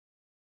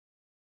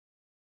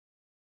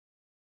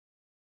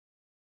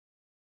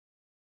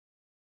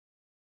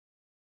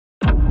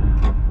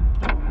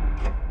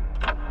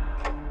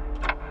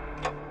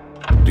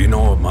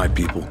my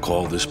people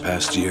call this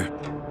past year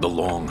the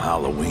Long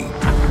Halloween.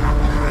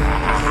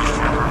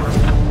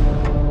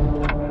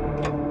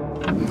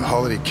 The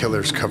holiday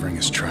killer's covering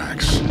his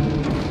tracks.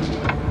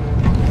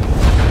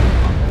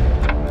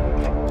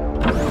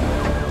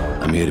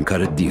 I'm here to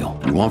cut a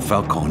deal. You want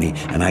Falcone,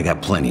 and I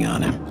got plenty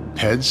on him.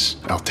 Heads,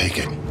 I'll take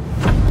it.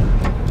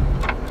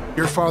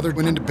 Your father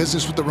went into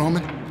business with the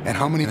Roman, and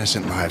how many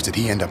innocent lives did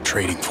he end up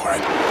trading for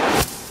it?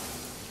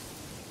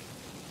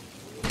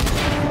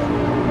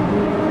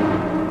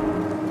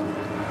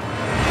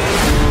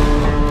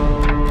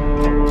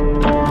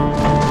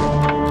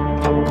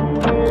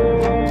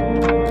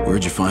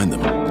 Where'd you find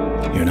them?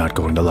 You're not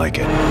going to like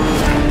it.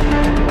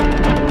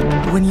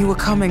 When you were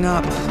coming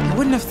up, you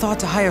wouldn't have thought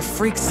to hire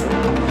freaks.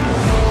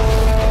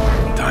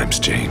 Times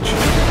change.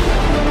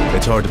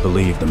 It's hard to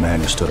believe the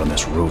man who stood on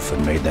this roof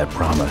and made that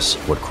promise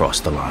would cross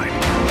the line.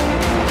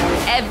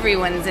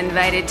 Everyone's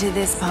invited to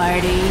this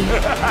party.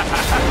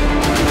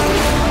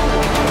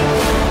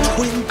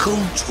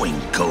 Twinkle,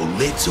 twinkle,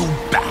 little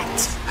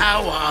bat,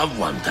 how I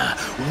wonder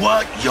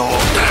what you're...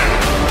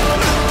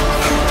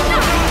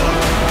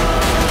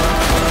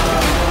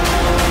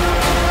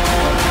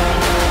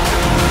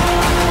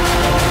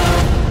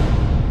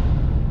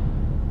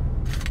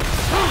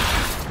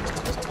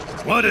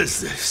 What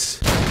is this?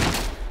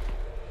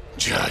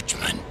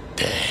 Judgment.